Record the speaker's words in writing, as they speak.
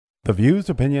The views,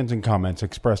 opinions, and comments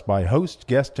expressed by hosts,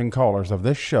 guests, and callers of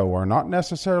this show are not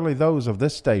necessarily those of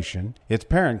this station, its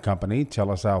parent company,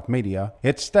 Telesouth Media,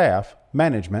 its staff,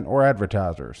 management, or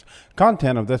advertisers.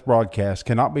 Content of this broadcast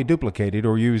cannot be duplicated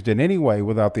or used in any way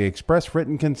without the express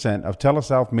written consent of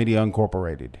Telesouth Media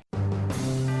Incorporated.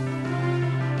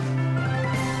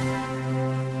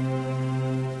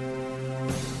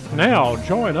 Now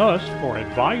join us for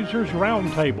Advisors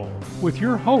Roundtable with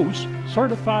your hosts,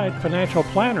 certified financial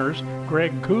planners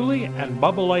Greg Cooley and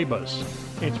Bubba Labus.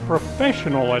 It's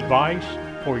professional advice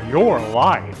for your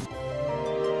life.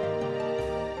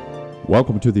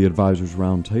 Welcome to the Advisors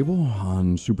Roundtable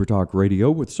on Super Talk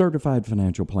Radio with certified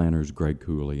financial planners Greg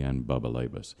Cooley and Bubba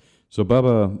Labus. So,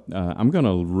 Bubba, I'm going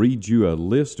to read you a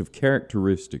list of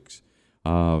characteristics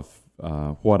of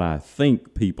what I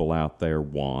think people out there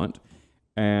want,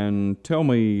 and tell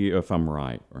me if I'm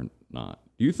right or not.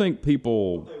 Do you think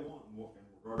people...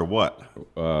 Or what?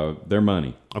 Their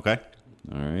money. Okay.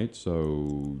 All right.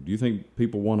 So, do you think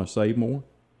people want to save more?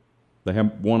 They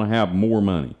want to have more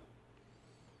money.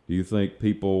 Do you think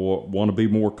people want to be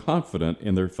more confident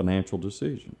in their financial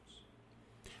decisions?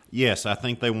 Yes, I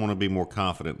think they want to be more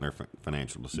confident in their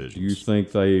financial decisions. Do you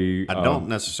think they... I don't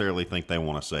necessarily think they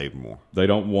want to save more. They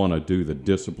don't want to do the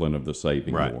discipline of the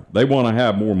saving Right. more. They want to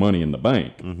have more money in the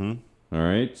bank. Mm-hmm. All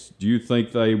right. Do you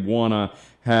think they want to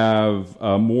have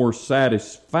more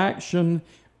satisfaction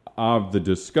of the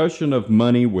discussion of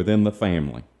money within the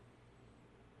family?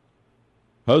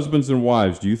 Husbands and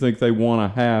wives, do you think they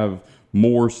want to have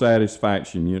more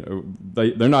satisfaction? You know,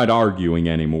 they're not arguing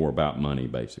anymore about money,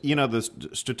 basically. You know, the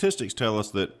statistics tell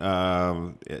us that,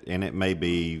 and it may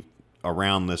be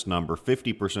around this number,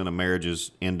 50% of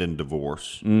marriages end in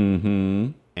divorce.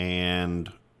 Mm-hmm.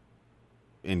 And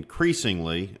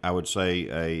increasingly, I would say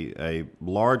a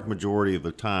large majority of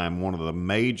the time, one of the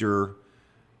major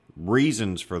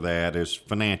reasons for that is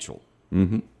financial.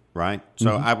 Mm-hmm. Right?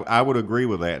 So I would agree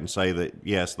with that and say that,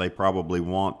 yes, they probably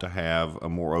want to have a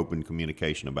more open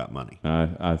communication about money.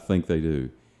 I think they do.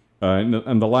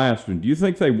 And the last one, do you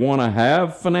think they want to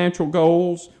have financial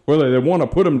goals? Whether they want to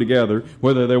put them together,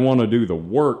 whether they want to do the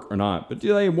work or not, but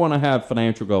do they want to have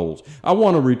financial goals? I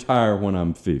want to retire when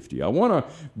I'm 50. I want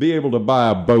to be able to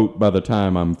buy a boat by the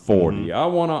time I'm 40. Mm-hmm. I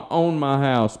want to own my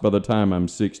house by the time I'm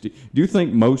 60. Do you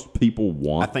think most people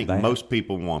want that? I think most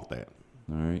people want that.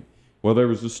 All right. Well, there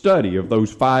was a study of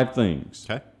those 5 things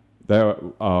that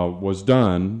was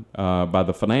done by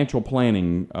the Financial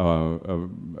Planning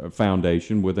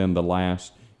Foundation within the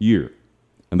last year.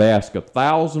 And they asked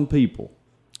 1,000 people.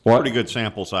 Pretty good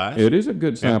sample size. It is a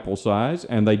good sample size,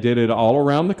 and they did it all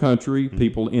around the country,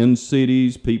 people in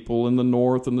cities, people in the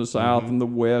north and the south and the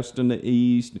west and the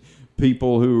east,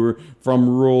 people who were from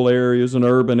rural areas and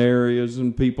urban areas,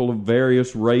 and people of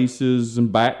various races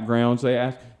and backgrounds. They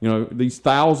asked, these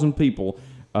 1,000 people,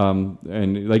 and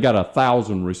they got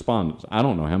 1,000 respondents. I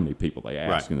don't know how many people they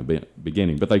asked in the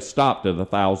beginning, but they stopped at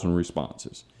 1,000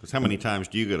 responses. Because how many times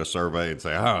do you get a survey and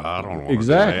say, I don't want to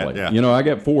exactly. do that? Yeah. I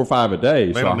get 4 or 5 a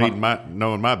day. They don't need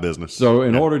knowing my business. So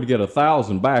in order to get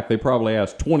 1,000 back, they probably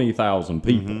asked 20,000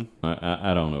 people.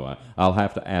 I don't know. I'll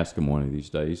have to ask them one of these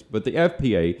days. But the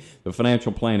FPA, the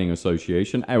Financial Planning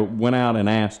Association, went out and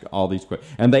asked all these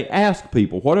questions. And they asked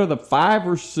people, what are the 5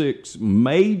 or 6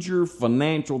 major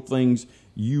financial things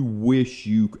you wish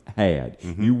you had,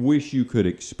 you wish you could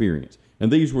experience?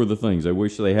 And these were the things. They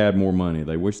wish they had more money.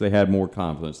 They wish they had more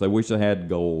confidence. They wish they had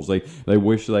goals. They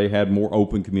wish they had more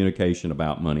open communication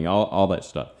about money, all that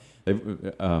stuff.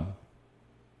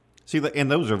 See,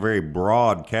 and those are very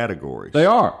broad categories. They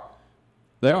are.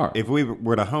 If we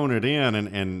were to hone it in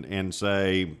and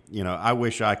say, I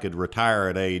wish I could retire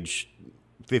at age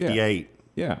 58.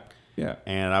 Yeah.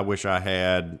 And I wish I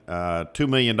had $2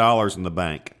 million in the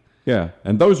bank. Yeah,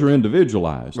 and those are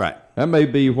individualized. Right. That may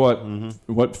be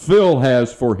what Phil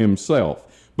has for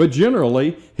himself. But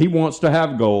generally, he wants to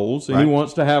have goals, and he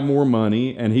wants to have more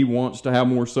money, and he wants to have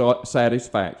more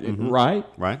satisfaction, right?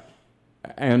 Right.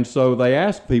 And so they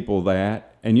asked people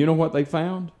that, and you know what they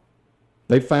found?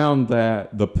 They found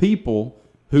that the people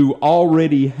who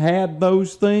already had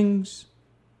those things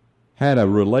had a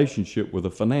relationship with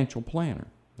a financial planner.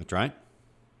 That's right.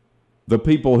 The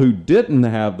people who didn't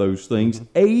have those things,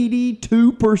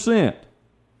 82%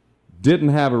 didn't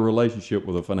have a relationship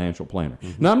with a financial planner.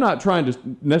 Now, I'm not trying to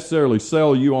necessarily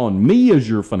sell you on me as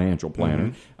your financial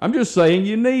planner. I'm just saying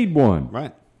you need one.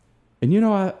 Right. And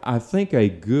I think a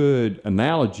good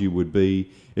analogy would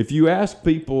be if you ask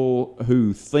people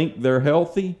who think they're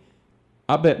healthy,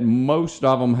 I bet most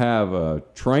of them have a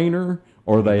trainer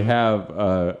or they have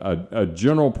a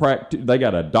general practice. They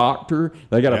got a doctor.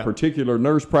 They got a particular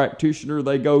nurse practitioner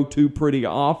they go to pretty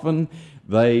often.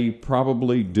 They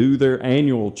probably do their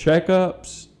annual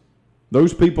checkups.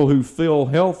 Those people who feel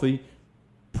healthy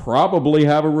probably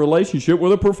have a relationship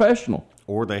with a professional.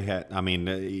 Or they had,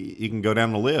 you can go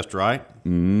down the list, right,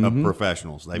 of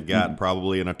professionals. They've got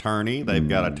probably an attorney. They've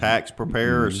got a tax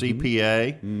preparer, or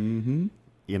CPA.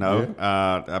 You know,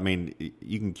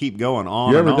 you can keep going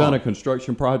on. You ever done a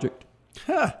construction project?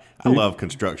 I love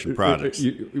construction projects.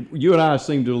 You and I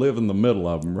seem to live in the middle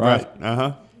of them, right?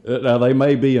 Uh-huh. Now, they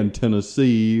may be in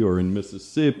Tennessee or in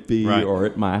Mississippi or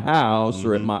at my house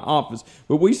or at my office,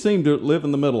 but we seem to live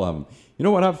in the middle of them. You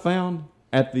know what I've found?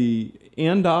 At the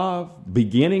end of,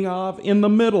 beginning of, in the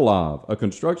middle of a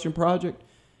construction project,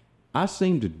 I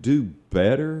seem to do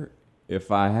better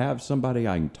if I have somebody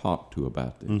I can talk to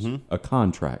about this. A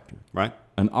contractor, right?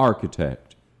 An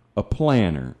architect, a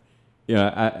planner. You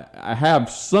know, I have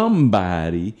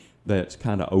somebody that's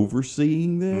kind of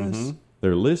overseeing this.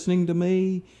 They're listening to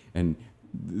me, and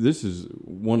this is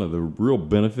one of the real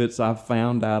benefits I've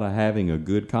found out of having a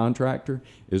good contractor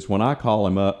is when I call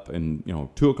him up and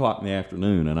 2:00 in the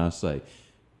afternoon and I say,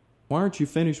 "Why aren't you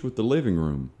finished with the living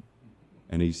room?"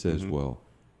 And he says, "Well,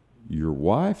 your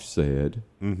wife said."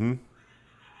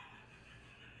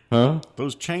 Huh?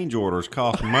 Those change orders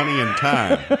cost money and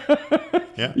time.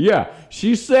 Yeah,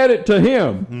 she said it to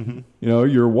him.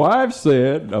 Your wife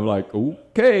said. I'm like,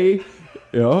 okay,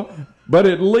 but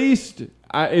at least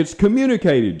it's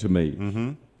communicated to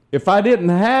me. If I didn't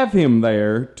have him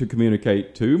there to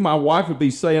communicate to, my wife would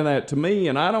be saying that to me,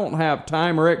 and I don't have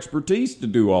time or expertise to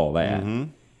do all that.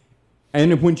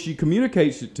 And when she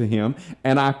communicates it to him,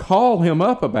 and I call him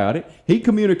up about it, he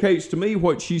communicates to me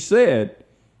what she said.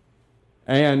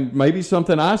 And maybe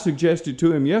something I suggested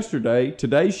to him yesterday,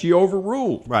 today she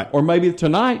overruled. Right. Or maybe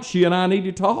tonight she and I need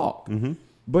to talk.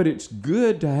 But it's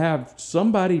good to have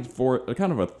somebody for a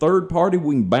kind of a third party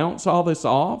we can bounce all this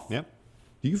off. Yep.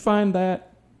 Do you find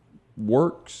that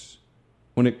works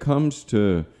when it comes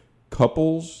to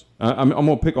couples? I'm going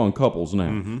to pick on couples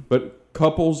now. But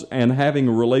couples and having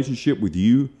a relationship with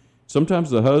you, sometimes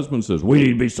the husband says, "We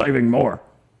need to be saving more."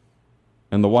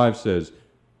 And the wife says,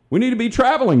 "We need to be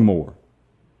traveling more."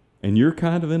 And you're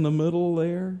kind of in the middle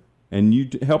there, and you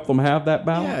help them have that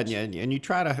balance. Yeah, and you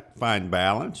try to find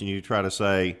balance, and you try to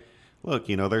say, look,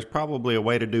 there's probably a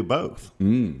way to do both.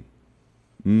 Is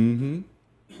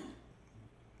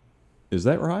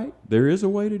that right? There is a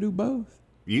way to do both.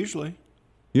 Usually.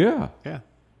 Yeah. Yeah.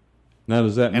 Now,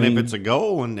 does that mean... And if it's a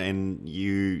goal and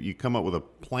you come up with a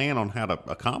plan on how to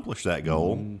accomplish that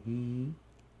goal...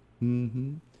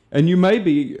 And you may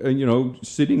be,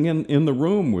 sitting in the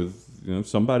room with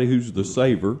somebody who's the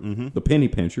saver, the penny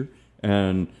pincher,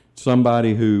 and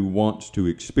somebody who wants to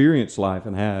experience life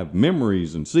and have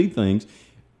memories and see things.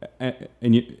 And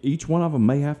each one of them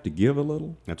may have to give a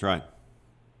little. That's right.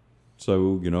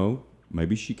 So,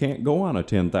 maybe she can't go on a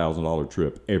 $10,000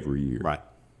 trip every year. Right.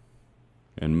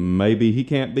 And maybe he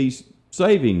can't be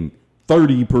saving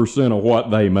 30% of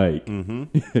what they make.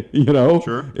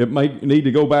 Sure. It may need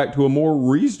to go back to a more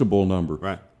reasonable number.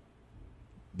 Right.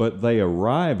 But they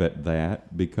arrive at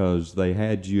that because they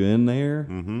had you in there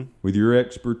with your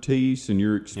expertise and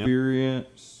your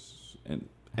experience.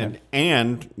 And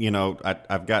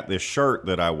I've got this shirt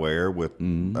that I wear with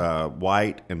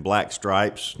white and black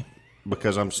stripes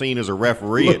because I'm seen as a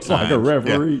referee Looks at times. like a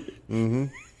referee. Yeah.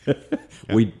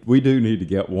 We do need to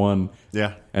get one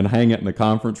and hang it in the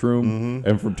conference room.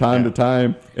 And from time to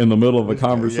time, in the middle of a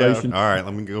conversation, all right,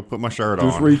 let me go put my shirt on.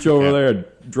 Just reach over there and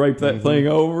drape that thing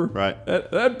over. Right.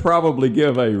 That'd probably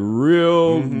give a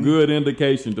real good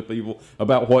indication to people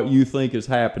about what you think is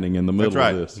happening in the middle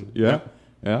of this. Yeah.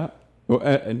 Well,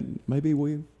 and maybe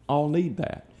we all need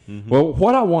that. Well,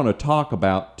 what I want to talk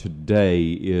about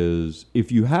today is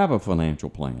if you have a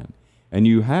financial plan and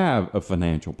you have a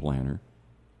financial planner,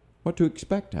 what to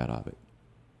expect out of it.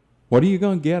 What are you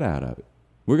going to get out of it?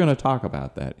 We're going to talk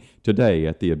about that today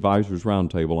at the Advisors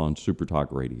Roundtable on Super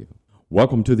Talk Radio.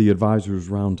 Welcome to the Advisors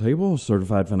Roundtable.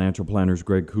 Certified financial planners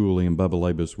Greg Cooley and Bubba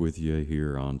Labus with you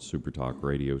here on Super Talk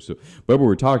Radio. So, Bubba,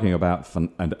 we're talking about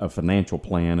a financial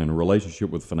plan and a relationship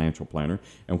with a financial planner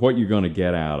and what you're going to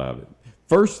get out of it.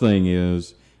 First thing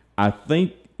is, I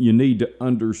think you need to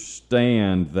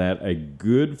understand that a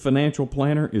good financial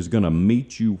planner is going to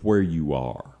meet you where you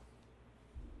are.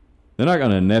 They're not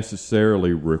going to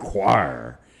necessarily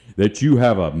require that you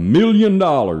have $1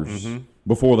 million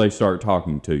before they start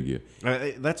talking to you.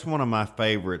 That's one of my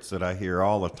favorites that I hear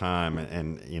all the time.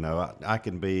 And you know, I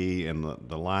can be in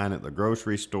the line at the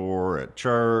grocery store, at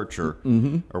church, or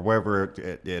wherever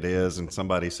it is, and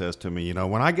somebody says to me, you know,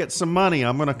 when I get some money,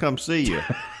 I'm going to come see you.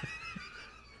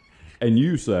 And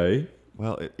you say,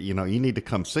 well, you know, you need to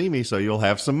come see me so you'll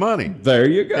have some money. there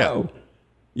you go.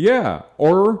 Yeah.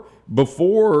 Or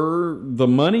before the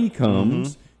money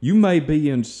comes, you may be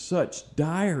in such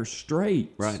dire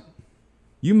straits. Right.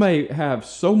 You may have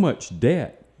so much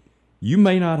debt. You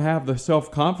may not have the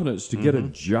self-confidence to get a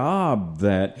job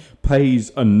that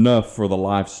pays enough for the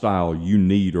lifestyle you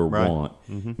need or want.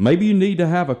 Maybe you need to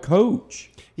have a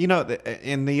coach. You know,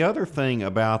 and the other thing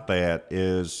about that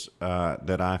is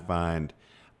that I find,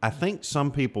 I think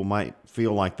some people might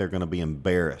feel like they're going to be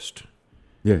embarrassed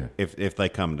if they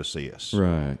come to see us.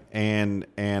 Right. And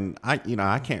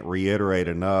I can't reiterate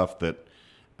enough that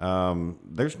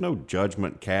there's no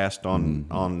judgment cast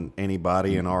on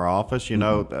anybody in our office. You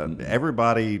know,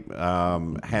 everybody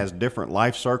has different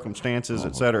life circumstances,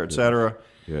 et cetera, et cetera.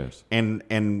 Yes.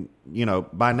 And you know,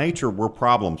 by nature, we're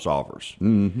problem solvers.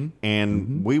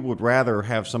 And we would rather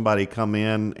have somebody come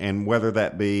in, and whether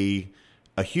that be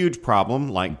a huge problem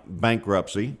like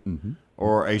bankruptcy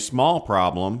or a small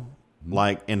problem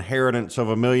like inheritance of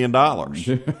 $1 million.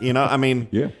 You know, I mean,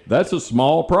 Yeah, that's a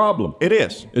small problem. it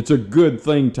is. It's a good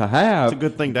thing to have. It's a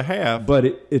good thing to have.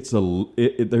 But there's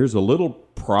a little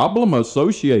problem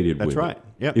associated That's with right. it.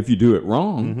 Yep. If you do it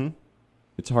wrong,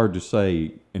 it's hard to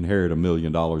say inherit $1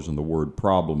 million and the word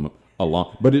problem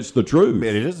along, but it's the truth.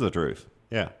 It is the truth.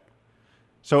 Yeah.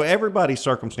 So everybody's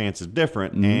circumstance is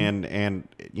different, and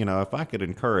you know, if I could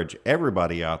encourage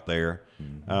everybody out there,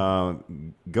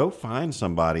 go find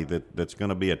somebody that's going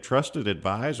to be a trusted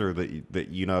advisor that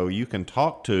you know you can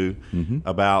talk to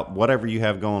about whatever you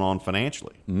have going on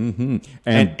financially,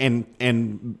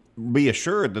 and be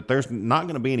assured that there's not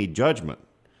going to be any judgment.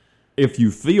 If you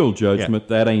feel judgment,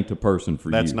 that ain't the person for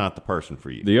you. That's not the person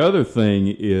for you. The other thing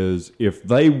is, if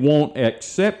they won't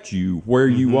accept you where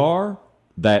you are,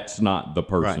 that's not the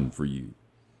person for you.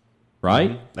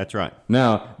 Right? That's right.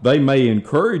 Now, they may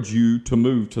encourage you to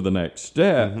move to the next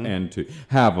step and to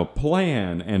have a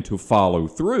plan and to follow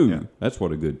through. Yeah. That's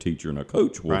what a good teacher and a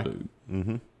coach will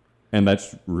do. And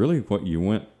that's really what you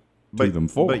went to them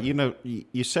for. But you know,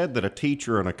 you said that a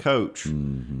teacher and a coach,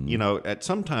 you know,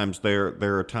 sometimes there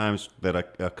are times that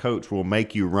a coach will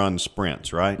make you run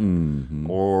sprints, right?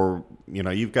 Or, you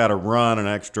know, you've got to run an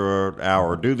extra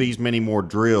hour, do these many more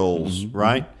drills,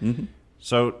 right?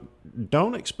 So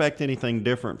don't expect anything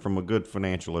different from a good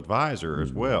financial advisor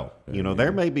as well. You know,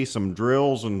 there may be some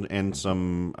drills and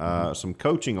some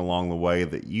coaching along the way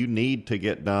that you need to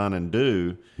get done and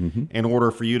do in order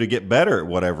for you to get better at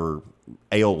whatever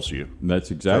ails you.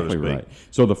 That's exactly right.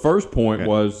 So the first point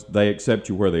was they accept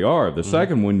you where they are. The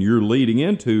second one you're leading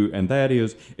into, and that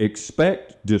is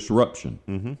expect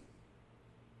disruption.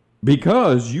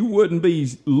 Because you wouldn't be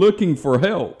looking for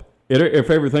help if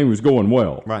everything was going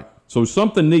well. Right. So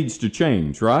something needs to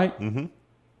change, right?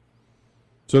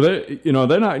 So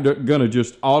they're not going to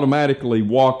just automatically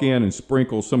walk in and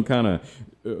sprinkle some kind of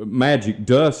magic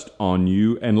dust on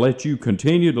you and let you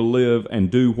continue to live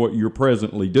and do what you're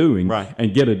presently doing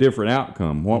and get a different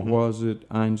outcome. What was it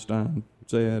Einstein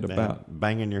said about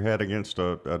banging your head against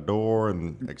a door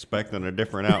and expecting a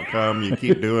different outcome? You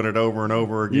keep doing it over and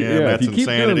over again. That's if you keep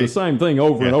insanity. doing the same thing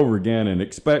over and over again and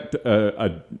expect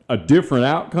a different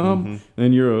outcome,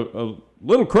 then you're a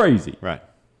little crazy. Right.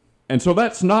 And so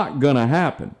that's not going to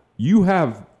happen. You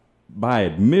have, by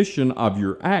admission of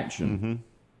your action,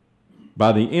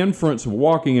 by the inference of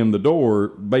walking in the door,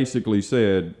 basically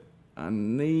said, I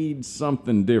need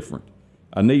something different.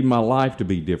 I need my life to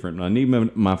be different. I need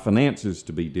my finances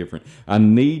to be different. I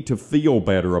need to feel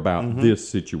better about this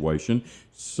situation.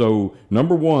 So,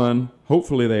 number one,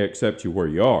 hopefully they accept you where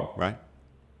you are. Right.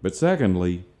 But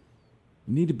secondly,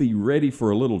 you need to be ready for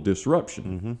a little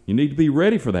disruption. You need to be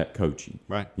ready for that coaching.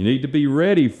 Right. You need to be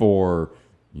ready you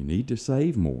need to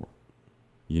save more.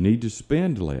 You need to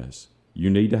spend less. You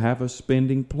need to have a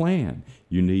spending plan.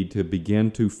 You need to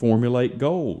begin to formulate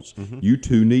goals. You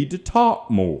two need to talk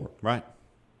more. Right.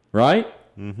 Right?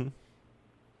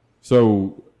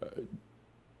 So,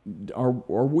 are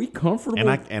we comfortable?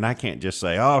 And I can't just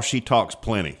say, oh, she talks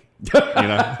plenty. You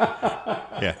know?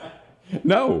 Yeah.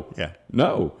 No. Yeah.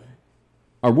 No.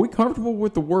 Are we comfortable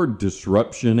with the word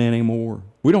disruption anymore?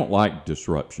 We don't like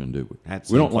disruption, do we? That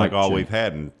We don't seems like all change. we've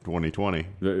had in 2020.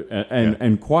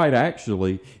 And quite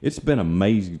actually, it's been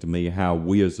amazing to me how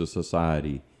we as a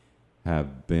society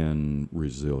have been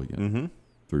resilient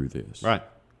through this. Right.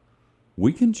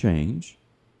 We can change.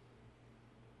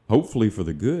 hopefully for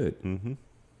the good.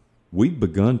 We've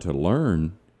begun to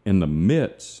learn in the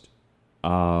midst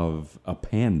of a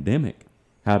pandemic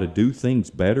how to do things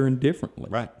better and differently.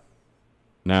 Right.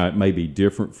 Now, it may be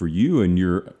different for you and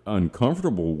you're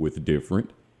uncomfortable with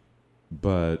different,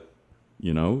 but,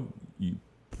 you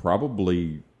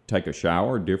probably take a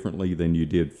shower differently than you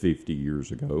did 50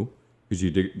 years ago because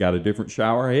you got a different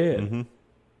shower head.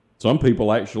 Some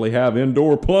people actually have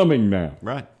indoor plumbing now.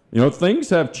 Right. Things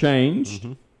have changed,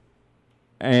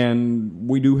 and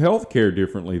we do healthcare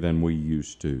differently than we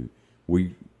used to.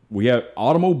 We have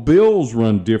automobiles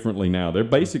run differently now. They're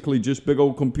basically just big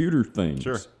old computer things.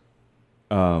 Sure.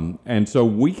 And so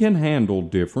we can handle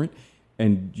different,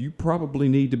 and you probably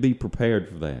need to be prepared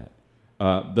for that.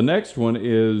 The next one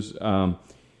is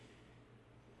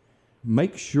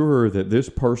make sure that this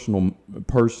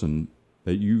person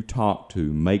that you talk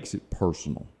to makes it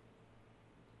personal.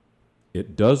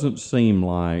 It doesn't seem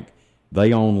like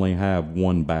they only have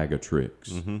one bag of tricks.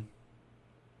 Do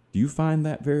you find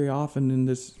that very often in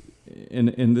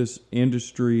this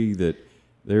industry, that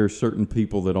there are certain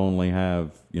people that only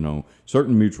have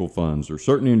certain mutual funds or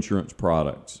certain insurance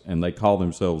products, and they call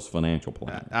themselves financial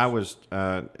planners?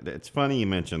 It's funny you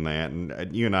mentioned that,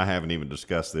 and you and I haven't even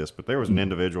discussed this, but there was an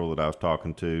individual that I was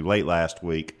talking to late last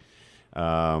week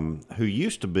who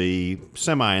used to be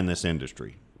semi in this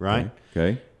industry, right?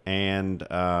 Okay. And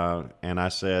I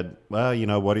said,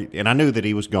 well, what? And I knew that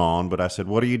he was gone, but I said,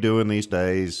 what are you doing these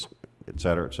days, et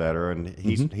cetera, et cetera. And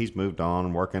he's moved on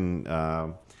and working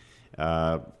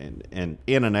and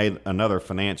in another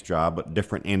finance job, but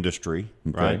different industry,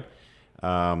 right?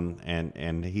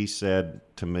 And he said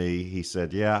to me,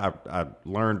 yeah, I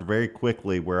learned very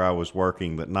quickly where I was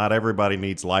working that not everybody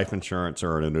needs life insurance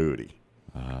or an annuity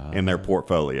in their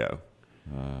portfolio.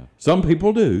 Some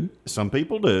people do. Some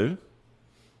people do.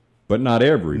 But not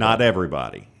everybody. Not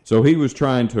everybody. So he was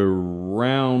trying to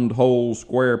round hole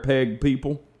square peg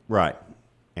people? Right.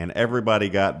 And everybody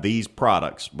got these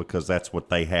products because that's what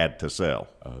they had to sell.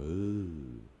 Oh.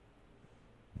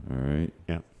 All right.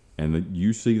 Yeah. And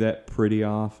you see that pretty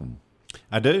often?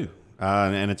 I do.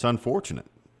 And it's unfortunate.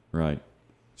 Right.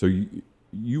 So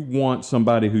you want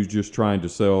somebody who's just trying to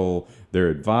sell their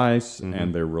advice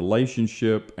and their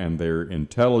relationship and their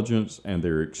intelligence and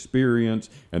their experience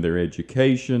and their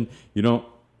education.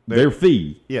 Their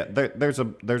fee. Yeah, there's a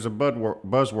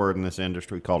buzzword in this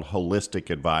industry called holistic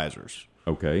advisors.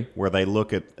 Okay. Where they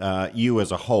look at you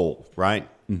as a whole, right?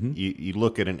 You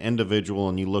look at an individual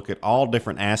and you look at all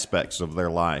different aspects of their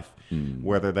life,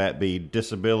 whether that be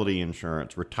disability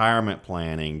insurance, retirement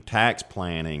planning, tax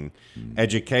planning,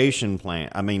 education plan.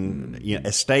 I mean,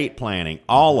 estate planning,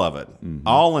 all of it,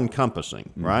 all encompassing,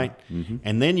 right?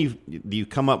 And then you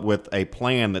come up with a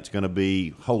plan that's going to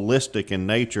be holistic in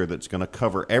nature, that's going to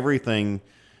cover everything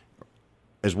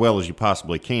as well as you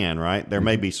possibly can, right? There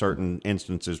may be certain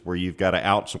instances where you've got to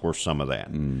outsource some of that,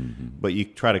 but you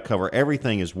try to cover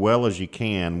everything as well as you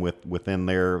can within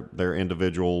their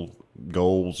individual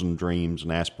goals and dreams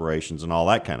and aspirations and all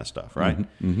that kind of stuff, right?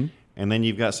 And then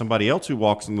you've got somebody else who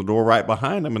walks in the door right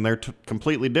behind them, and they're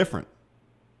completely different.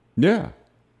 Yeah.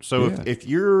 So if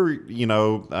you're,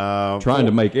 trying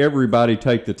to make everybody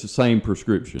take the same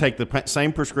prescription, take the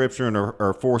same prescription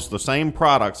or force the same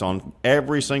products on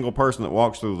every single person that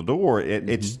walks through the door,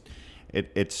 it's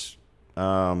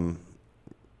I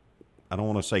don't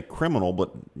want to say criminal,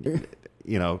 but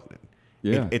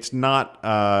it's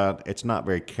not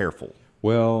very careful.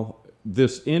 Well,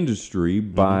 this industry,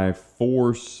 by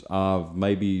force of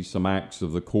maybe some acts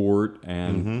of the court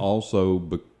and also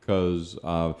because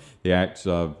of the acts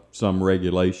of some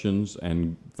regulations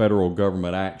and federal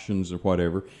government actions or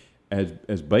whatever,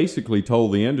 has basically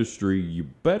told the industry, you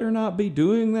better not be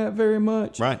doing that very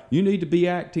much. Right. You need to be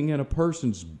acting in a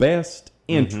person's best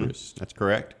interest. That's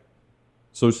correct.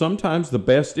 So sometimes the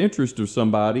best interest of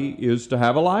somebody is to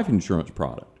have a life insurance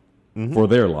product for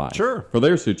their life, for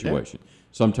their situation. Yeah.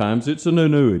 Sometimes it's an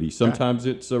annuity. Sometimes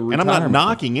it's a retirement. And I'm not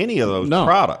knocking any of those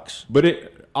products.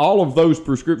 But all of those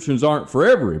prescriptions aren't for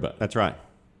everybody. That's right.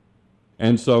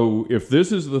 And so if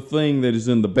this is the thing that is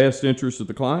in the best interest of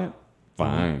the client,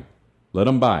 fine. Let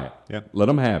them buy it. Yep. Let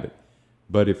them have it.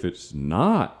 But if it's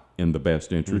not in the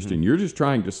best interest and you're just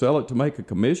trying to sell it to make a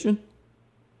commission,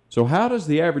 so how does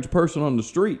the average person on the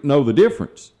street know the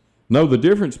difference? Know the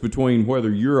difference between whether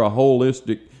you're a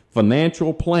holistic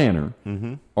financial planner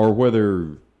or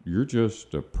whether you're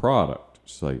just a product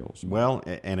salesman? Well,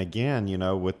 and again,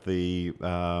 with the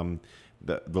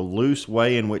loose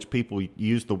way in which people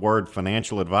use the word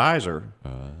financial advisor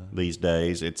these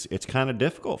days, it's kind of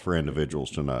difficult for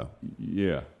individuals to know.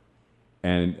 Yeah.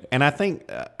 And I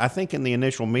think in the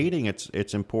initial meeting,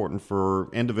 it's important for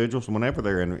individuals whenever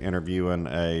they're interviewing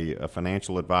a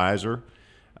financial advisor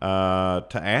to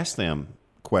ask them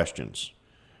questions.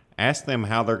 Ask them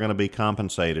how they're going to be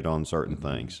compensated on certain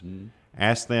things.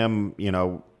 Ask them,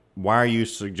 why are you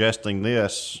suggesting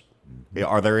this?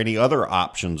 Are there any other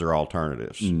options or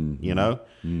alternatives?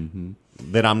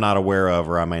 That I'm not aware of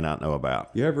or I may not know about.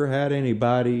 You ever had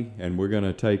anybody, and we're going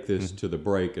to take this to the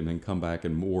break and then come back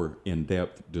and more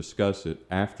in-depth discuss it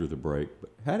after the break,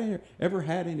 but ever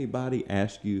had anybody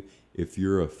ask you if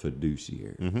you're a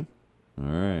fiduciary? All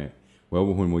right. Well,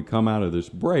 when we come out of this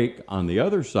break, on the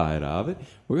other side of it,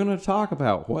 we're going to talk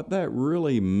about what that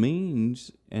really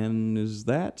means, and is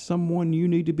that someone you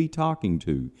need to be talking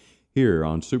to? Here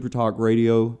on Super Talk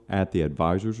Radio at the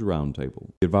Advisors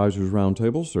Roundtable. The Advisors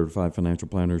Roundtable, certified financial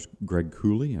planners Greg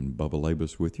Cooley and Bubba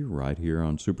Labus with you right here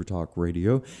on Super Talk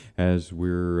Radio as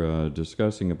we're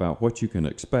discussing about what you can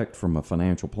expect from a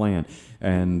financial plan.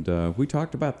 And we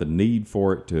talked about the need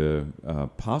for it to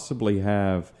possibly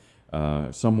have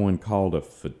someone called a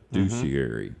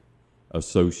fiduciary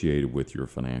associated with your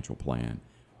financial plan.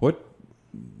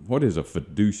 What is a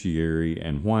fiduciary,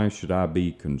 and why should I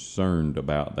be concerned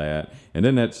about that? And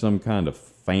then that's some kind of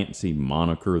fancy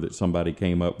moniker that somebody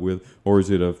came up with, or is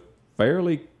it a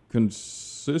fairly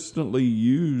consistently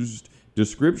used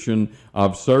description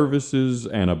of services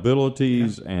and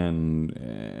abilities? And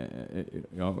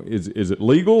is it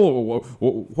legal?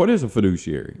 What is a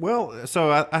fiduciary? Well,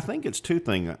 so I think it's two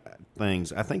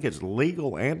things. I think it's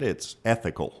legal and it's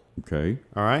ethical. Okay.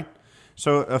 All right.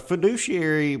 So a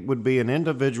fiduciary would be an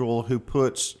individual who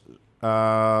puts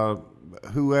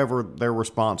whoever they're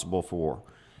responsible for.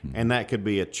 And that could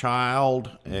be a child.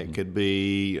 It could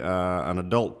be an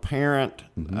adult parent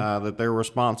that they're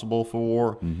responsible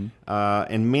for.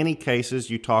 In many cases,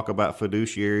 you talk about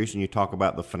fiduciaries and you talk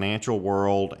about the financial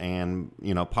world and,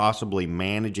 possibly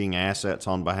managing assets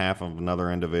on behalf of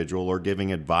another individual or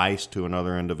giving advice to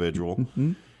another individual.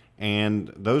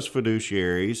 And those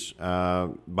fiduciaries,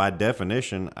 by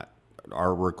definition,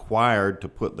 are required to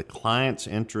put the client's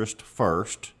interest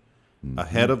first,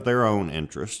 ahead of their own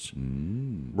interests,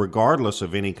 regardless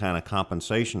of any kind of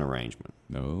compensation arrangement.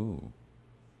 Oh,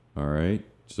 all right.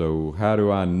 So how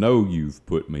do I know you've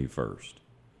put me first?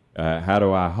 How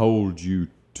do I hold you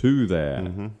to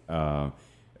that?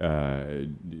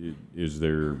 Is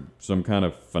there some kind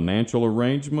of financial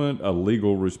arrangement, a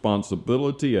legal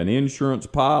responsibility, an insurance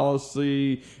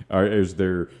policy, or is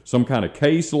there some kind of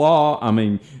case law? I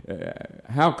mean,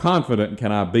 how confident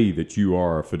can I be that you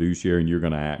are a fiduciary and you're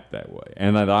going to act that way,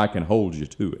 and that I can hold you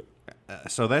to it?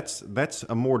 So that's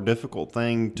a more difficult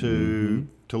thing to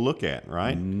look at,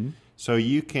 right? So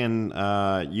you can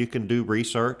do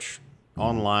research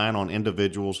online on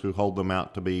individuals who hold them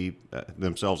out to be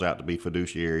themselves out to be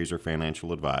fiduciaries or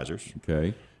financial advisors.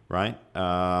 Okay. Right.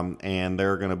 And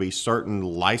there are going to be certain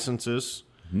licenses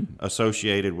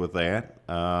associated with that.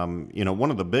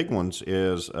 One of the big ones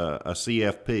is a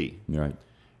CFP. Right.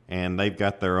 And they've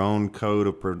got their own code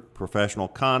of professional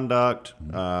conduct,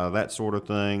 that sort of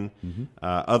thing.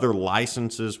 Other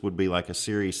licenses would be like a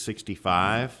Series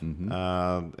 65.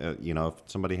 If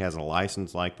somebody has a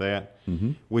license like that,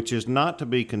 which is not to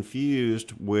be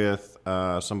confused with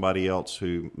somebody else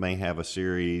who may have a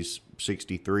Series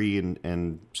 63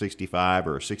 and 65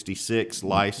 or 66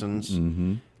 license.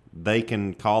 They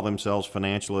can call themselves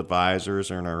financial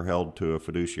advisors and are held to a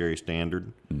fiduciary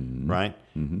standard, right?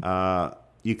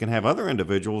 You can have other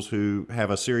individuals who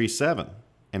have a Series 7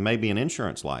 and maybe an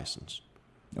insurance license.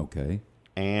 Okay.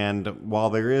 And while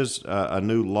there is a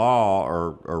new law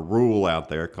or rule out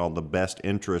there called the Best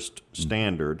Interest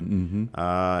Standard,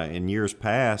 in years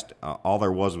past, all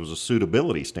there was a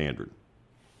suitability standard.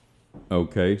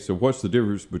 Okay, so what's the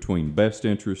difference between best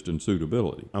interest and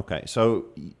suitability? Okay, so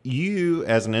you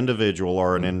as an individual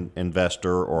or an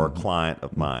investor or a client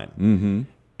of mine,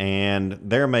 and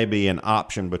there may be an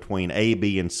option between A,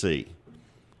 B, and C.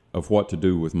 Of what to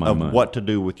do with my money. Of what to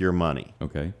do with your money.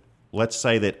 Okay. Let's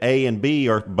say that A and B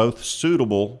are both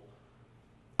suitable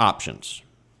options.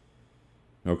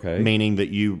 Okay. Meaning that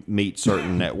you meet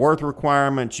certain net worth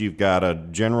requirements, you've got a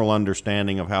general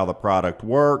understanding of how the product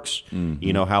works,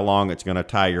 you know how long it's going to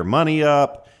tie your money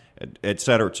up, et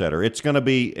cetera, et cetera.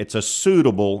 It's a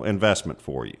suitable investment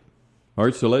for you. All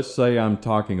right, so let's say I'm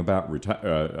talking about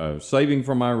saving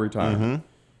for my retirement.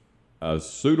 A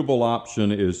suitable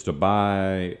option is to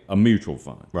buy a mutual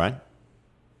fund. Right.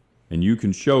 And you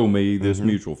can show me this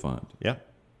mutual fund. Yeah.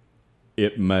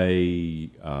 It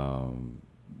may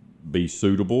be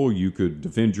suitable. You could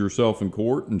defend yourself in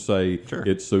court and say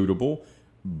it's suitable,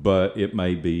 but it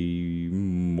may be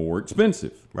more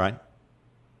expensive. Right.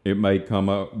 It may come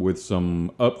up with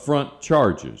some upfront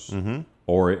charges,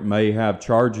 or it may have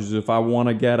charges if I want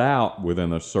to get out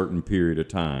within a certain period of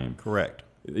time. Correct.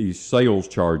 These sales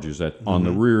charges on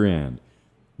the rear end.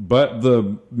 But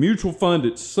the mutual fund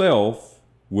itself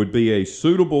would be a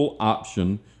suitable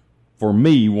option for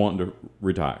me wanting to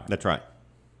retire. That's right.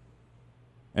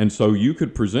 And so you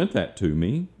could present that to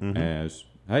me as,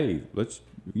 hey, you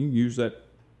can use that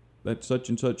such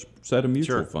and such set of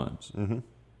mutual funds.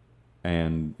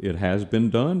 And it has been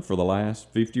done for the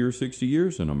last 50 or 60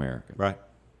 years in America. Right.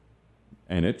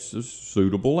 And it's a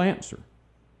suitable answer.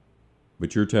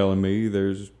 But you're telling me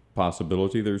there's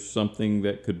something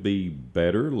that could be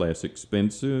better, less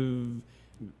expensive.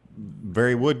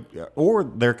 Or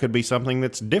there could be something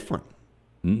that's different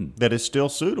that is still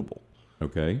suitable.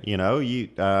 Okay. You know,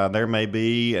 there may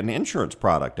be an insurance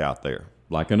product out there.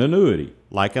 Like an annuity.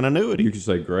 You could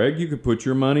say, Greg, you could put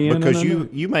your money in because an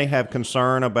annuity. you may have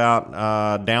concern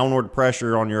about downward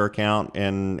pressure on your account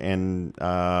and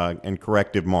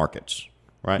corrective markets,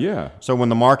 right? Yeah. So when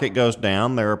the market goes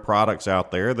down, there are products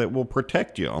out there that will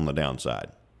protect you on the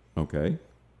downside. Okay.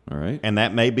 All right. And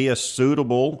that may be a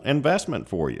suitable investment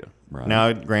for you. Right.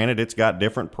 Now, granted, it's got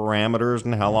different parameters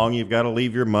and how long you've got to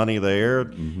leave your money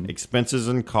there, expenses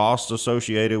and costs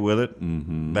associated with it,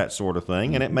 that sort of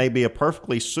thing. And it may be a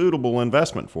perfectly suitable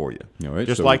investment for you,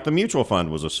 just like the mutual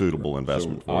fund was a suitable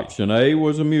investment for you. Option A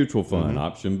was a mutual fund.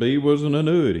 Option B was an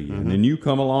annuity. And then you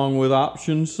come along with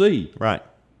option C. Right.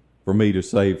 For me to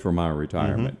save for my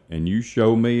retirement. And you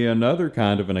show me another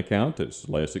kind of an account that's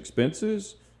less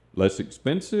expensive,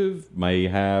 may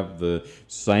have the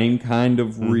same kind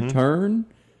of return,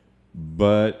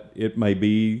 but it may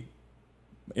be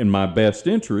in my best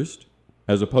interest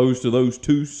as opposed to those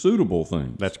two suitable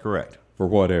things. That's correct. For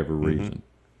whatever reason.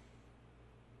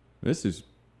 This is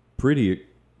pretty...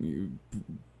 It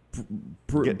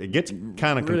gets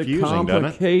kind of pretty confusing, doesn't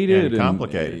it? Complicated. And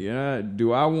complicated. Yeah.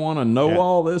 Do I want to know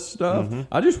all this stuff?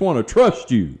 I just want to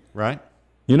trust you. Right.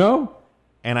 You know?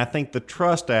 And I think the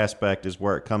trust aspect is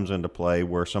where it comes into play,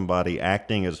 where somebody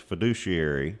acting as a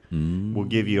fiduciary will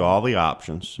give you all the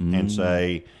options and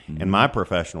say, in my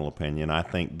professional opinion, I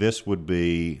think this would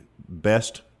be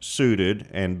best suited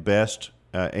and best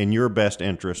in your best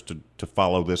interest to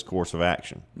follow this course of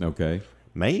action. Okay.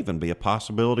 May even be a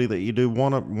possibility that you do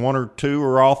one or two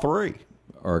or all three.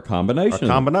 Or a combination.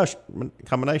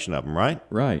 Combination of them, right?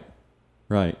 Right.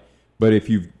 But if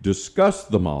you've discussed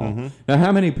them all, now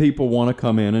how many people want to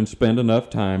come in and spend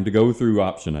enough time to go through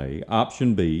option A,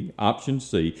 option B, option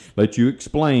C, let you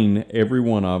explain every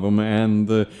one of them and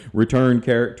the return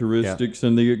characteristics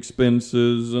and the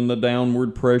expenses and the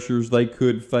downward pressures they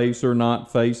could face or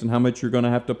not face and how much you're going to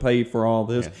have to pay for all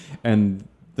this. And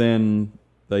then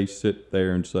they sit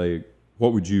there and say,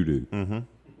 what would you do?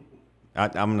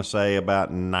 I'm going to say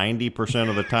about 90%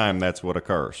 of the time that's what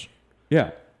occurs.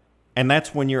 Yeah. And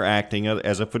that's when you're acting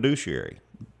as a fiduciary.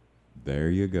 There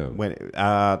you go. When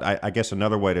I guess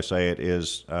another way to say it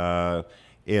is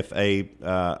if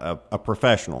a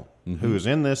professional who is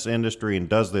in this industry and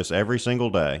does this every single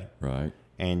day, right,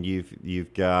 and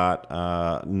you've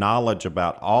got knowledge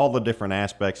about all the different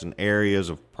aspects and areas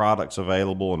of products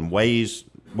available and ways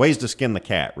to skin the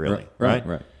cat, really,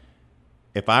 right?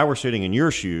 If I were sitting in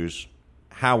your shoes,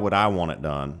 how would I want it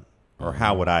done, or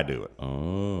how would I do it?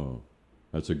 Oh.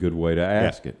 That's a good way to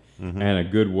ask it. And a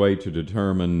good way to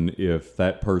determine if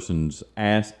that person's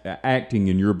acting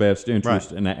in your best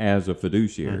interest and as a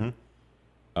fiduciary.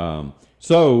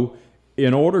 So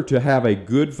in order to have a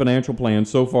good financial plan,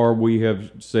 so far we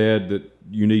have said that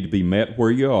you need to be met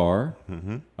where you are.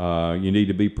 You need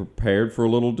to be prepared for a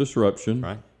little disruption.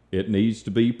 Right. It needs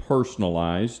to be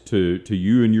personalized to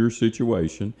you and your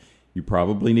situation. You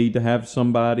probably need to have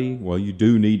somebody, you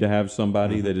do need to have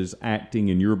somebody that is acting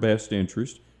in your best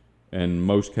interest, and in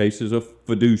most cases a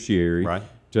fiduciary,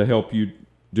 to help you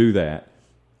do that.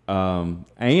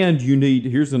 And you need,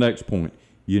 here's the next point,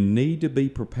 you need to be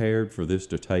prepared for this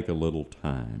to take a little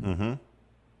time.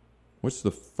 What's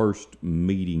the first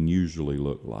meeting usually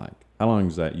look like? How long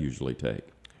does that usually take?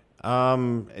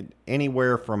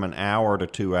 Anywhere from an hour to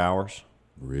 2 hours.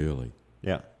 Really?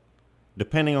 Yeah.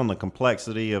 Depending on the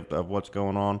complexity of what's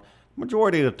going on,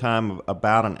 majority of the time,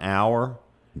 about an hour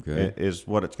is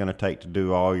what it's going to take to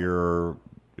do all your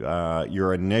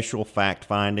initial fact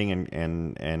finding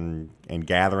and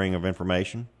gathering of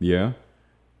information. Yeah.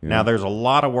 Now, there's a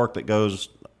lot of work that goes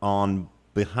on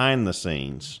behind the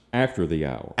scenes after the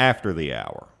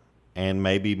hour. And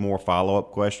maybe more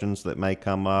follow-up questions that may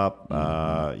come up,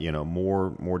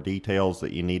 more details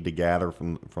that you need to gather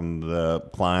from the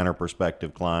client or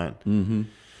prospective client.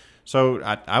 So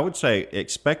I would say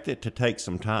expect it to take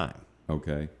some time.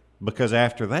 Okay. Because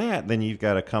after that, then you've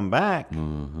got to come back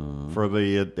for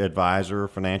the advisor,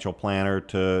 financial planner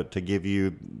to give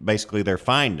you basically their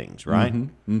findings, right?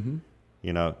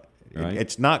 You know, Right.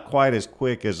 it's not quite as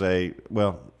quick as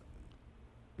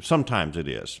sometimes it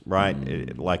is, right?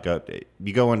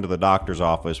 You go into the doctor's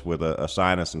office with a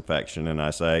sinus infection, and I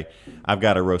say, I've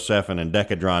got a Rocephin and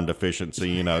Decadron deficiency.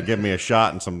 You know, give me a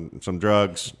shot and some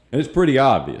drugs. And it's pretty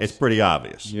obvious. It's pretty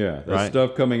obvious. Yeah, that right?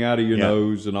 stuff coming out of your Yeah.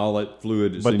 nose and all that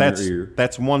fluid that's But in that's your ear.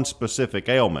 that's one specific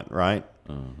ailment, right?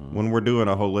 When we're doing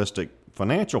a holistic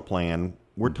financial plan,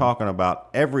 we're talking about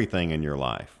everything in your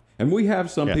life. And we have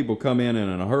some Yeah. people come in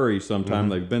a hurry sometime.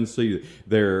 They've been to see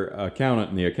their accountant,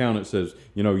 and the accountant says,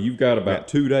 you know, you've got about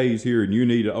 2 days here, and you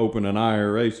need to open an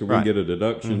IRA so we Right. can get a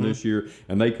deduction this year.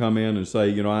 And they come in and say,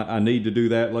 you know, I need to do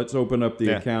that. Let's open up the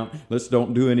Yeah. account. Let's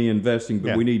don't do any investing, but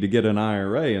Yeah. we need to get an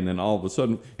IRA. And then all of a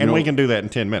sudden, And we can do that in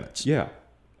 10 minutes. yeah.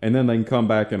 And then they can come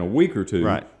back in a week or two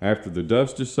Right. after the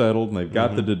dust is settled and they've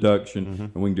got the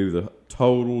deduction, and we can do the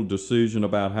total decision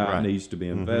about how Right. it needs to be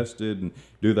invested and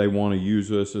do they want to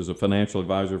use us as a financial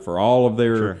advisor for all of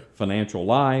their Sure. financial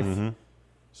life.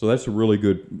 So that's a really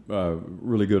good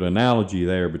analogy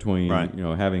there between Right. you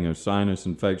know having a sinus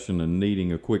infection and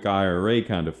needing a quick IRA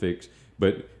kind of fix,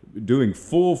 but doing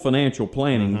full financial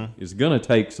planning is going to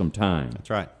take some time. That's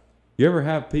right. You ever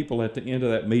have people at the end of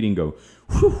that meeting go,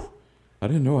 "Whew, I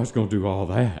didn't know I was going to do all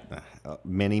that."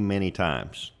 Many, many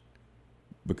times.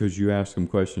 Because you ask them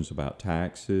questions about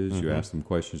taxes, you ask them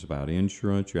questions about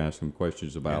insurance, you ask them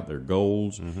questions about their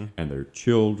goals and their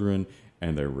children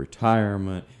and their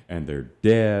retirement and their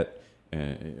debt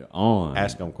and on.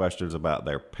 Ask them questions about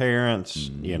their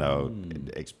parents, you know,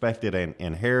 expected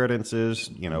inheritances,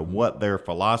 you know, what their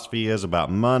philosophy is about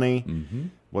money,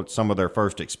 what some of their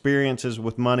first experiences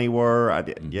with money were.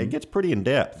 Yeah, it gets pretty in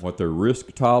depth. What their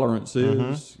risk tolerance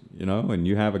is, you know, and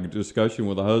you have a discussion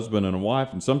with a husband and a wife,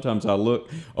 and sometimes I look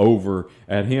over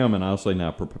at him and I'll say,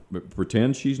 now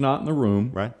pretend she's not in the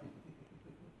room. Right?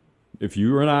 If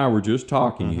you and I were just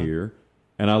talking here,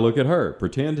 and I look at her,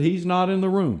 pretend he's not in the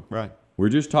room. Right. We're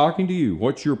just talking to you.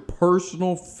 What's your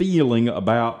personal feeling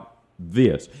about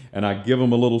this? And I give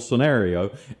them a little scenario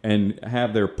and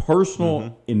have their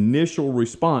personal initial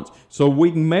response so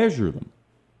we can measure them.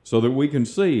 So that we can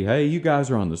see, hey, you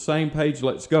guys are on the same page,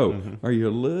 let's go. Are you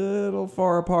a little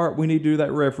far apart? We need to do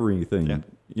that referee thing,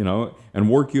 you know, and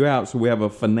work you out so we have a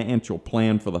financial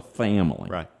plan for the family.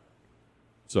 Right.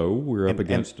 So we're up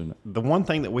against it. The one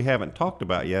thing that we haven't talked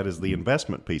about yet is the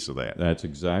investment piece of that. That's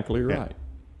exactly right.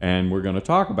 And we're going to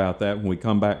talk about that when we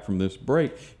come back from this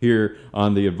break here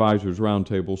on the Advisors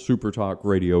Roundtable, Super Talk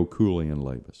Radio, Cooley and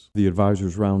Labus. The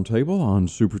Advisors Roundtable on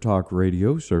Super Talk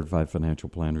Radio, certified financial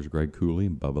planners Greg Cooley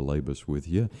and Bubba Labus with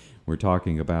you. We're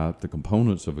talking about the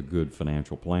components of a good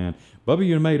financial plan. Bubba,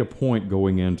 you made a point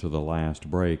going into the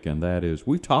last break, and that is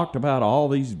we've talked about all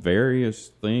these various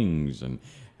things and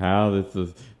how that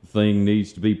the thing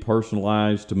needs to be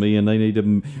personalized to me, and they need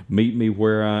to meet me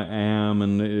where I am,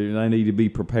 and I need to be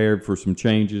prepared for some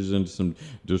changes and some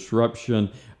disruption.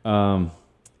 But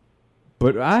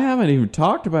I haven't even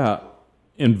talked about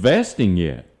investing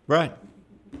yet. Right.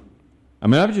 I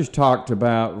mean, I've just talked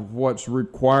about what's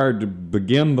required to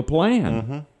begin the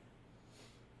plan.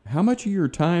 How much of your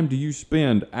time do you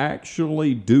spend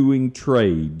actually doing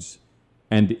trades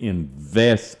and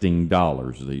investing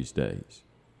dollars these days?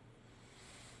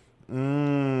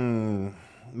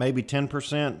 Maybe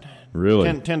 10%.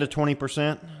 Really? 10 to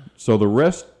 20%. So the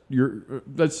rest,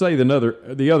 let's say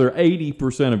the other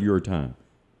 80% of your time,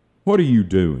 what are you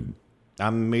doing?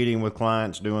 I'm meeting with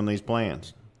clients doing these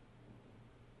plans.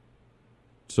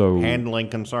 So Handling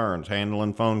concerns,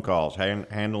 handling phone calls,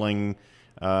 handling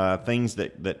things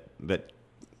that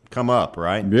come up,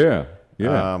 right? yeah.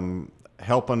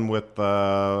 Helping with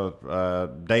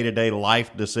day-to-day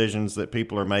life decisions that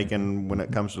people are making when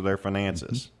it comes to their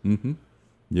finances.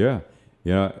 Yeah.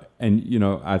 And, you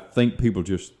know, I think people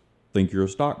just think you're a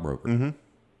stockbroker.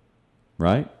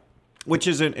 Right? Which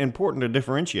is important to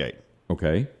differentiate.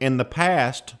 Okay. In the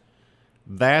past,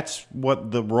 that's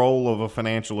what the role of a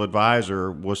financial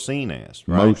advisor was seen as,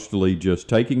 right? Mostly just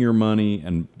taking your money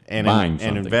and buying something.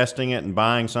 And investing it and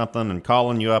buying something and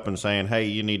calling you up and saying, hey,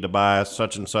 you need to buy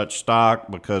such and such stock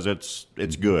because it's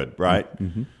good, right?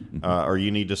 Or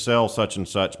you need to sell such and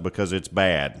such because it's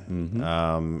bad.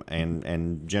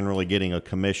 And generally getting a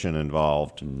commission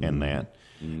involved in that.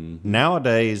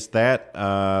 Nowadays, that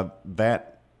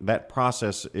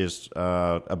process is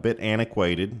a bit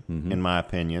antiquated, in my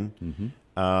opinion,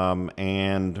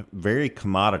 and very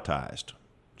commoditized.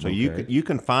 So you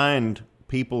can find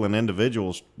people and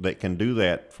individuals that can do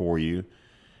that for you,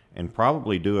 and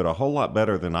probably do it a whole lot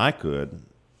better than I could.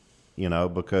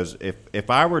 Because if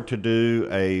I were to do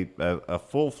a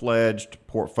full-fledged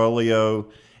portfolio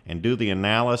and do the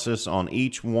analysis on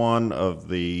each one of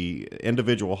the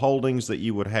individual holdings that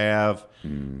you would have,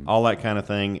 all that kind of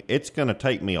thing, it's going to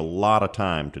take me a lot of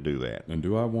time to do that. And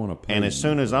do I want to pay? And as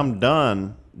soon as I'm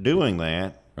done doing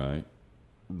that, right,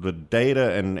 the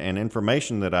data and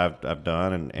information that I've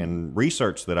done and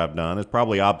research that I've done is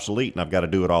probably obsolete, and I've got to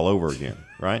do it all over again,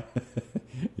 right?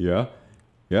 Yeah.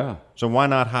 Yeah. So why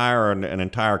not hire an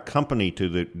entire company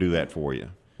to do that for you?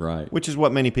 Right. Which is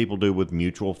what many people do with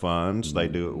mutual funds. They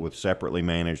do it with separately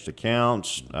managed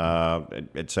accounts,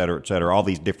 et cetera, all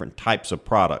these different types of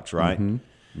products, right?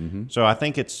 So I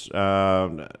think it's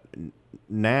now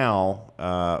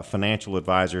financial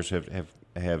advisors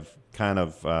have kind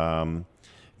of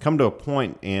come to a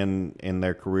point in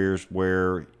their careers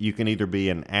where you can either be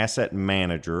an asset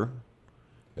manager,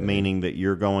 meaning that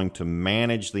you're going to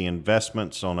manage the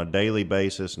investments on a daily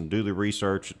basis and do the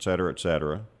research, et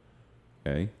cetera,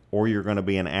 Okay. or you're going to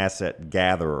be an asset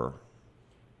gatherer.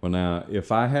 Well, now,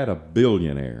 if I had a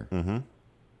billionaire,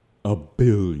 a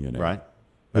billionaire, Right?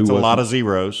 That's a lot of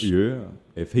zeros. Yeah.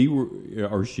 If he were,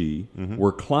 or she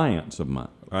were clients of mine,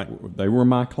 Right. they were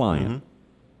my client,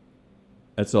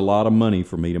 that's a lot of money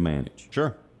for me to manage.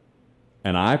 Sure.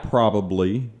 And I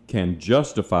probably can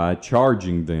justify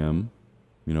charging them,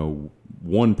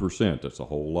 1%. That's a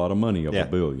whole lot of money of Yeah. a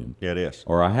billion. Yeah, it is.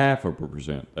 Or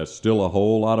 0.5%. That's still a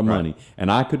whole lot of money.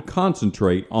 And I could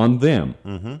concentrate on them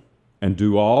and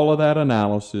do all of that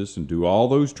analysis and do all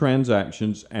those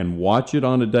transactions and watch it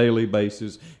on a daily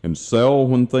basis and sell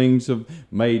when things have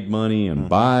made money and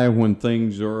buy when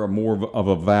things are more of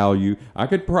a value. I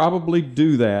could probably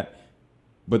do that,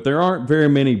 but there aren't very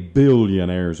many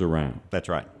billionaires around. That's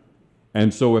right.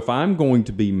 And so if I'm going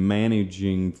to be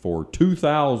managing for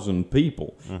 2,000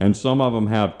 people, and some of them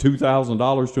have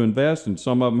 $2,000 to invest and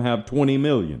some of them have 20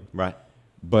 million. Right.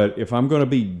 But if I'm going to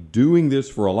be doing this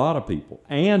for a lot of people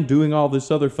and doing all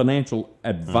this other financial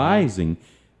advising,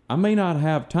 I may not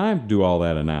have time to do all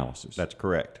that analysis. That's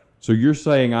correct. So you're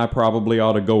saying I probably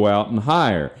ought to go out and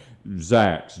hire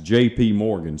Zacks, J.P.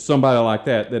 Morgan, somebody like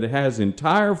that has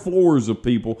entire floors of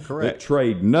people that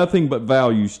trade nothing but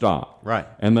value stock. Right.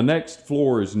 And the next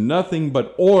floor is nothing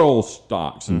but oil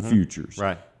stocks and futures.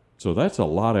 Right. So that's a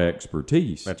lot of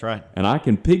expertise. That's right. And I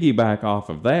can piggyback off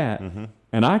of that,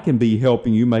 and I can be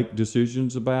helping you make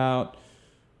decisions about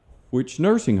which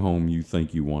nursing home you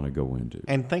think you want to go into.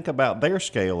 And think about their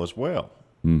scale as well.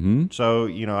 So,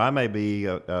 I may be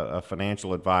a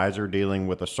financial advisor dealing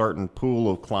with a certain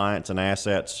pool of clients and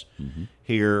assets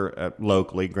here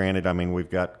locally. Granted, I mean, we've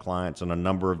got clients in a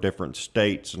number of different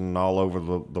states and all over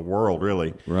the world,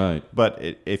 really. Right. But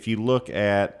if you look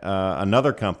at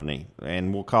another company,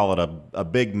 and we'll call it a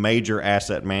big major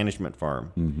asset management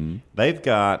firm, they've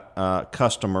got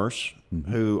customers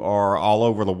who are all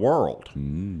over the world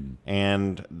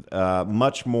and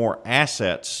much more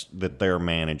assets that they're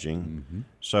managing.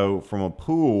 So from a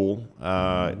pool,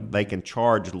 they can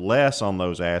charge less on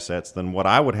those assets than what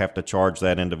I would have to charge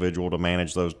that individual to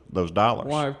manage those dollars.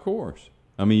 Why, of course.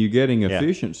 I mean, you're getting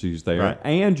efficiencies there, Right.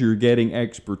 and you're getting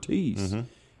expertise.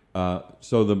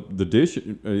 So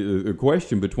the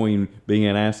question between being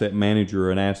an asset manager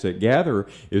or an asset gatherer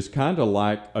is kind of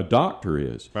like a doctor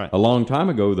is. Right. A long time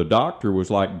ago, the doctor was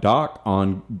like Doc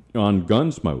on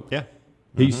Gunsmoke. Yeah.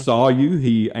 He saw you,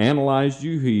 he analyzed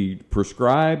you, he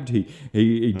prescribed,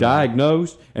 he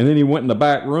diagnosed, and then he went in the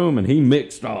back room and he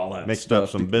mixed all that Mixed stuff up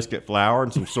some biscuit flour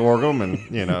and some sorghum and,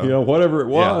 whatever it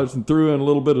was, and threw in a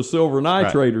little bit of silver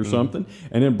nitrate or something,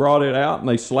 and then brought it out and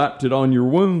they slapped it on your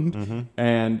wound.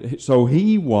 And so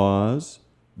he was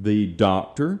the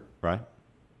doctor, Right.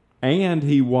 and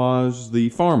he was the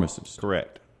pharmacist.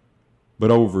 Correct. But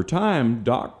over time,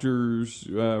 doctors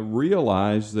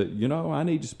realize that, I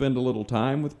need to spend a little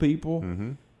time with people,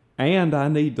 and I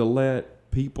need to let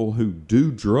people who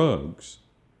do drugs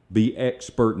be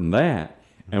expert in that.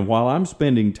 And while I'm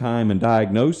spending time in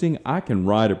diagnosing, I can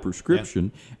write a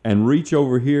prescription and reach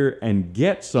over here and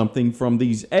get something from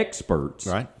these experts,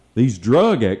 Right. these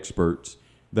drug experts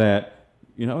that,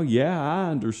 I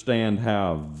understand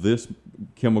how this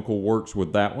chemical works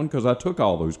with that one because I took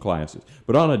all those classes.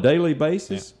 But on a daily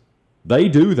basis, they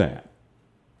do that.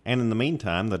 And in the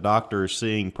meantime, the doctor is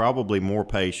seeing probably more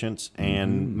patients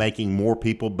and making more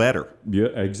people better. Yeah,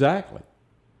 exactly.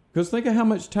 Because think of how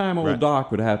much time old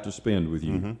Doc would have to spend with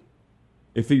you.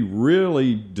 If he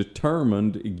really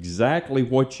determined exactly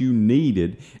what you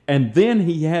needed, and then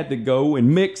he had to go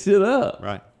and mix it up.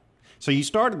 Right. So you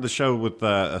started the show with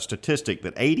a statistic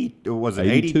that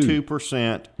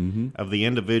 82% of the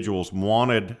individuals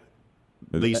wanted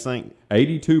these things.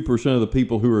 82% of the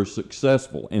people who are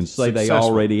successful and say they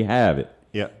already have it.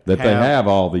 Yeah, they have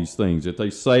all these things, that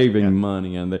they're saving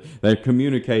money and they're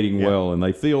communicating well and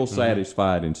they feel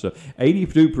satisfied and stuff.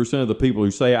 82% of the people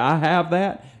who say, I have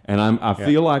that and I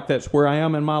feel like that's where I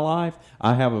am in my life,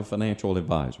 I have a financial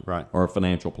advisor or a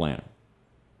financial planner.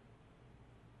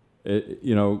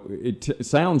 It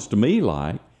sounds to me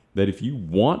like that if you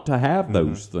want to have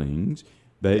those things,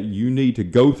 that you need to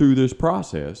go through this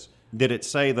process. Did it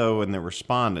say, though, in the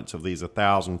respondents of these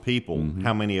 1,000 people,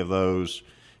 how many of those...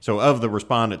 So of the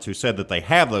respondents who said that they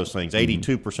have those things,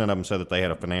 82% of them said that they had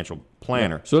a financial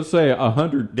planner. Yeah. So let's say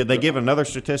 100. Did they give another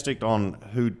statistic on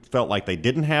who felt like they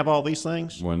didn't have all these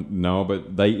things? Well, no,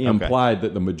 but they implied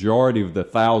that the majority of the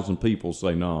 1,000 people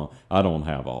say, no, I don't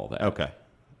have all that. Okay.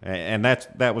 And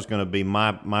that was going to be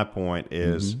my point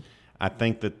is I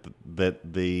think that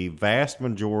the vast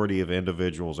majority of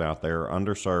individuals out there are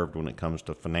underserved when it comes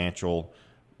to financial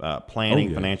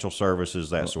planning, financial services,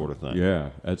 that sort of thing. Yeah,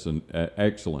 that's an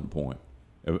excellent point.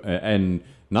 And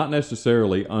not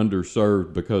necessarily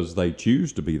underserved because they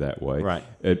choose to be that way. Right.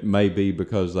 It may be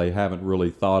because they haven't really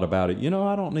thought about it.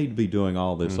 I don't need to be doing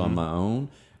all this on my own.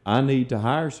 I need to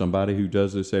hire somebody who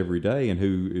does this every day and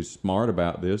who is smart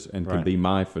about this and can be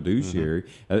my fiduciary.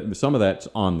 Some of that's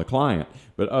on the client,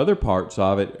 but other parts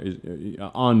of it is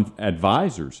on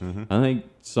advisors. I think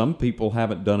some people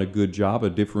haven't done a good job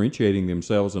of differentiating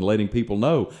themselves and letting people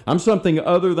know, I'm something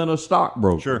other than a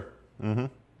stockbroker.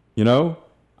 Sure.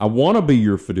 I want to be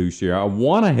your fiduciary. I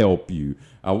want to help you.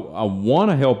 I want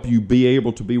to help you be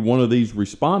able to be one of these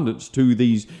respondents to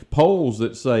these polls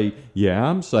that say, yeah,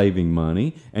 I'm saving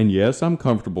money, and yes, I'm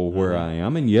comfortable where I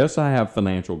am, and yes, I have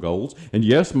financial goals, and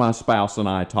yes, my spouse and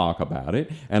I talk about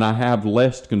it, and I have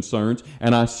less concerns,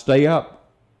 and I stay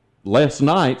up less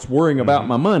nights worrying about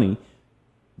my money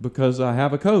because I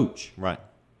have a coach. Right.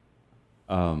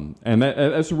 And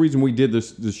that's the reason we did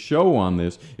this show on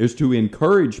this, is to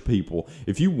encourage people.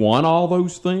 If you want all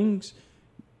those things,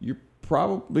 you're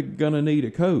probably going to need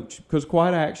a coach. Because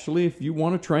quite actually, if you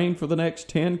want to train for the next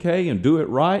 10K and do it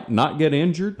right, not get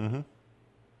injured,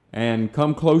 and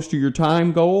come close to your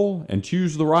time goal and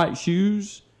choose the right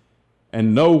shoes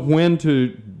and know when to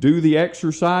do the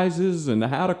exercises and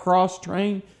how to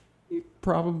cross-train, you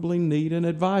probably need an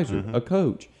advisor, a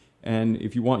coach. And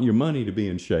if you want your money to be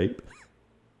in shape...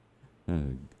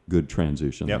 good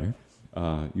transition there.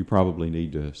 You probably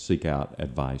need to seek out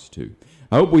advice too.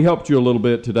 I hope we helped you a little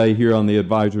bit today here on the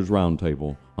Advisors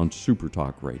Roundtable on Super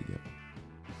Talk Radio.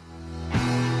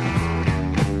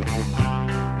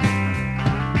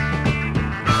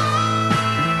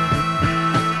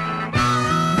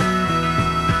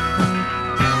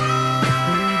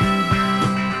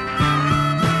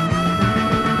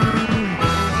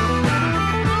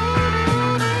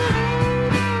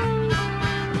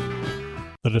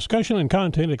 The discussion and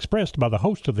content expressed by the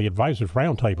host of the Advisors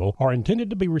Roundtable are intended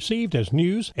to be received as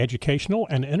news, educational,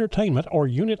 and entertainment or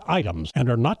unit items and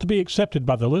are not to be accepted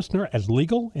by the listener as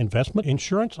legal, investment,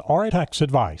 insurance, or tax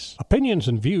advice. Opinions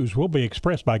and views will be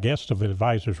expressed by guests of the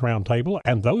Advisors Roundtable,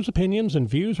 and those opinions and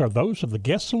views are those of the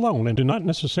guests alone and do not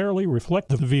necessarily reflect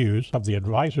the views of the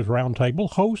Advisors Roundtable,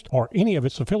 host, or any of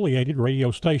its affiliated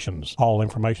radio stations. All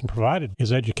information provided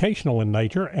is educational in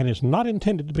nature and is not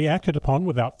intended to be acted upon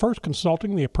without first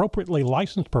consulting the appropriately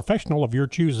licensed professional of your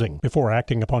choosing. Before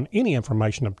acting upon any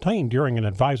information obtained during an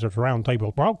Advisors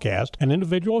Roundtable broadcast, an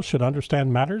individual should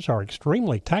understand matters are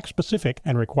extremely tax-specific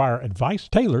and require advice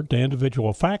tailored to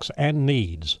individual facts and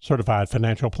needs. Certified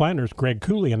financial planners Greg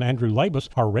Cooley and Andrew Labus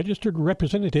are registered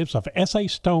representatives of S.A.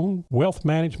 Stone Wealth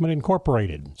Management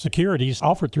Incorporated. Securities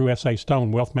offered through S.A.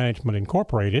 Stone Wealth Management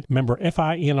Incorporated, member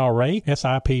FINRA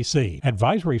SIPC.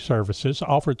 Advisory services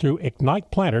offered through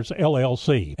Ignite Planners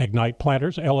LLC. Ignite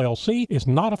Planners LLC is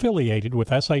not affiliated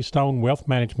with S.A. Stone Wealth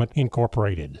Management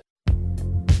Incorporated.